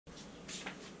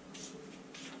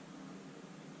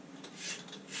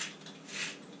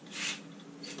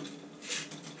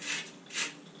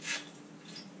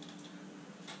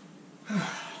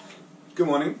Good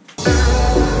morning.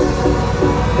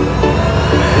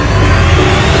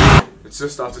 It's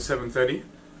just after 7:30.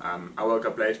 I woke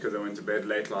up late because I went to bed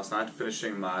late last night,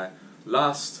 finishing my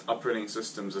last operating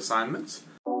systems assignment.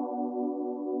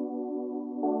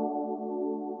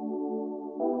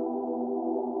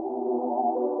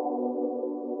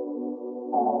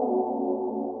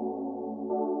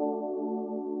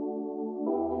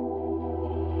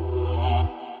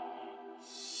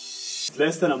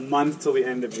 Less than a month till the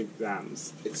end of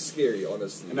exams. It's scary,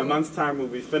 honestly. In a month's time we'll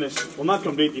be finished, well not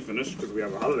completely finished because we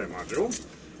have a holiday module,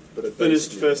 but it's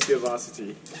finished first year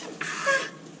varsity.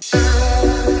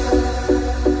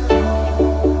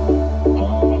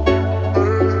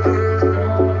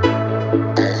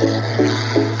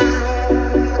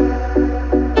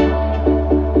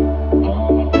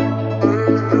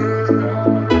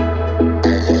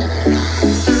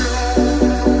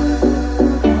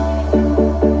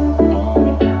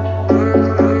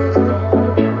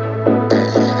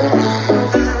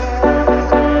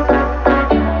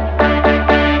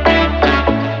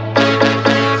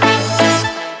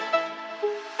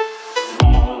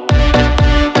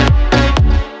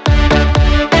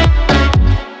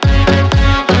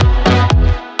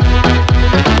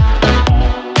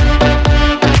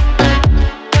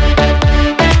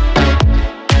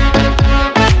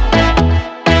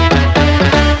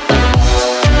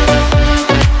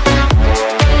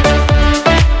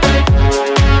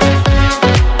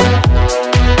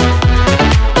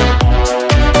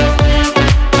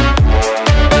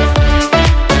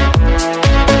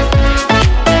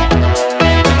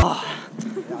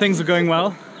 Things are going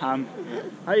well. How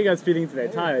are you guys feeling today?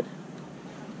 Tired?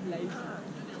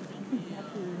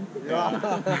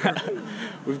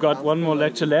 We've got one more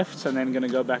lecture left and then going to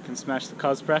go back and smash the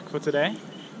prac for today.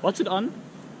 What's it on?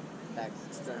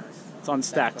 Stacks. It's on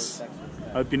stacks.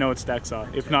 I hope you know what stacks are.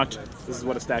 If not, this is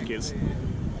what a stack is.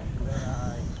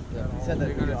 We're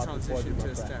going to transition to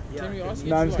a stack.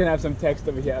 No, I'm just going to have some text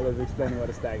over here that's explaining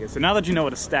what a stack is. So now that you know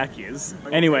what a stack is,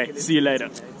 anyway, see you later.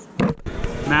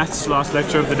 Maths, last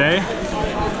lecture of the day.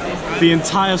 The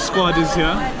entire squad is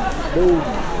here.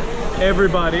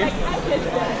 Everybody.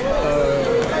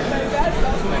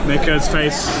 Mika's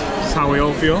face is how we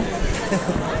all feel.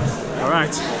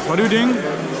 Alright, what are we doing?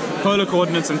 Polar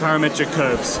coordinates and parametric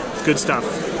curves. Good stuff.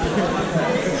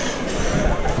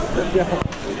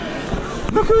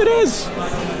 Look who it is!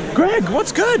 Greg,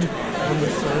 what's good?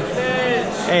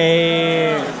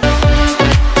 Hey.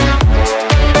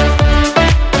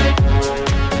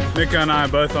 Mika and I are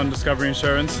both on Discovery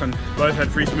Insurance and both had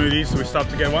free smoothies, so we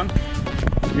stopped to get one.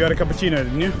 You got a cappuccino,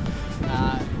 didn't you?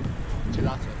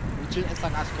 Gelato. It's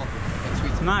like iced coffee. It's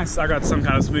sweet. Nice, I got some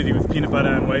kind of smoothie with peanut butter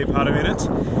and whey powder in it.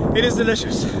 It is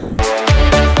delicious.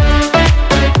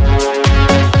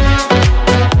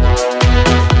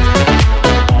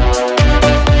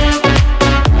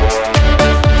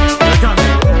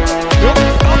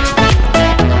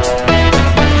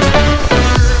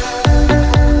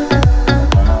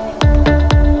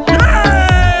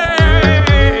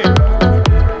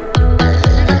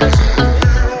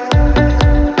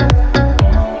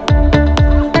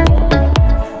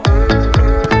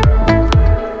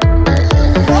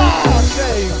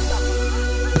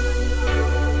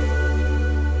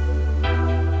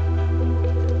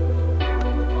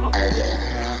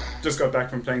 Just got back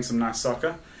from playing some nice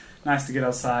soccer. Nice to get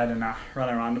outside and run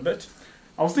around a bit.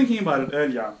 I was thinking about it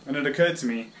earlier and it occurred to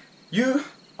me, you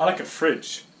are like a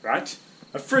fridge, right?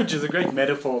 A fridge is a great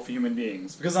metaphor for human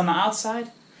beings because on the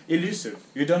outside, elusive.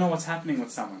 You don't know what's happening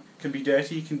with someone. It can be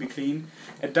dirty, it can be clean.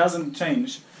 It doesn't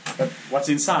change, but what's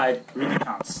inside really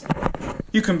counts.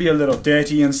 You can be a little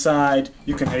dirty inside,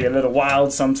 you can be a little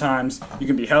wild sometimes, you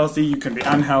can be healthy, you can be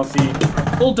unhealthy,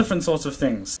 all different sorts of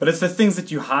things. But it's the things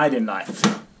that you hide in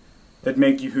life that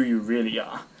make you who you really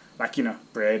are. Like, you know,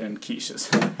 bread and quiches,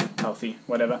 healthy,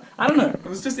 whatever. I don't know, it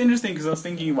was just interesting because I was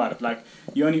thinking about it. Like,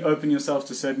 you only open yourself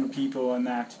to certain people and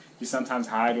that. You sometimes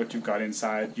hide what you've got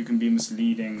inside. You can be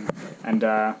misleading and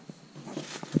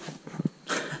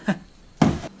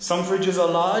some fridges are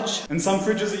large and some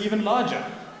fridges are even larger.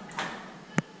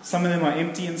 Some of them are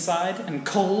empty inside and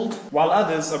cold, while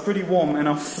others are pretty warm and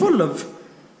are full of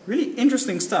really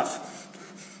interesting stuff.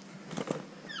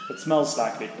 It smells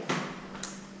slightly.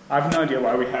 I have no idea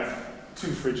why we have two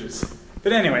fridges.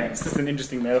 But anyway, it's just an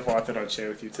interesting metaphor I thought I'd share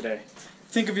with you today.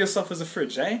 Think of yourself as a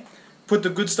fridge, eh? Put the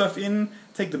good stuff in,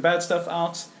 take the bad stuff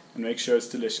out, and make sure it's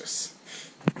delicious.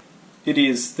 It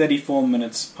is 34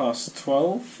 minutes past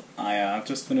 12. I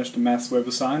just finished a maths web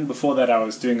assignment. Before that I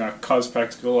was doing a cos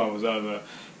practical. I was over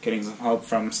getting some help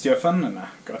from Stefan and I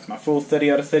got my full 30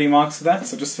 out of 30 marks for that.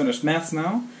 So just finished maths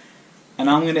now. And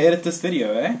I'm going to edit this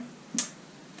video, eh?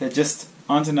 There just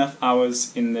aren't enough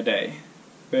hours in the day.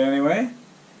 But anyway,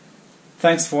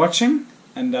 thanks for watching,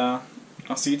 and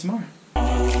I'll see you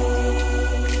tomorrow.